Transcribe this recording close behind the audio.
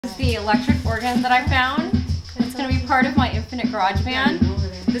the electric organ that I found. It's going to be part of my Infinite Garage Band.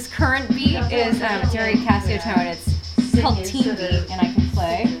 This current beat is Jerry Casio tone. It's called Team Beat, and I can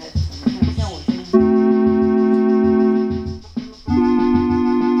play.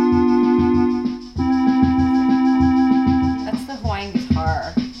 That's the Hawaiian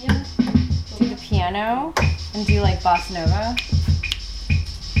guitar. Do the piano and do like Bossa Nova.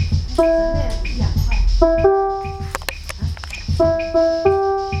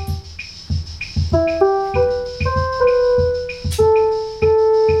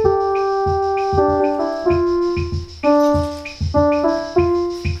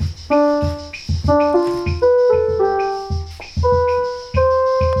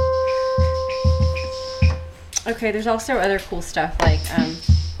 Okay, there's also other cool stuff like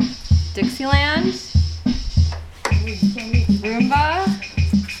Dixieland, Roomba,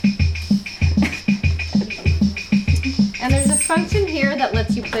 and there's a function here that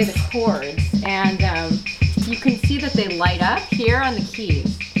lets you play the chords, and you can see that they light up here on the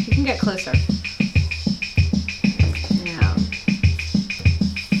keys. You can get closer. Yeah.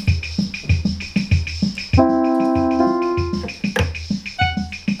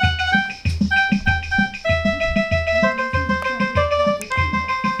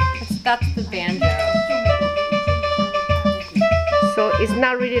 That's the banjo. So it's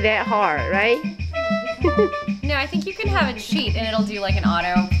not really that hard, right? No, I think you can have a cheat and it'll do like an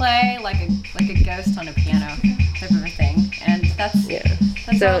auto play, like a ghost on a piano type of a thing. And that's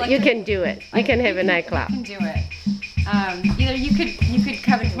so like you can do it. You can have a nightclub. You can do it. Either you could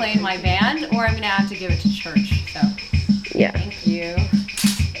come and play in my band, or I'm gonna have to give it to church. So yeah. Thank you.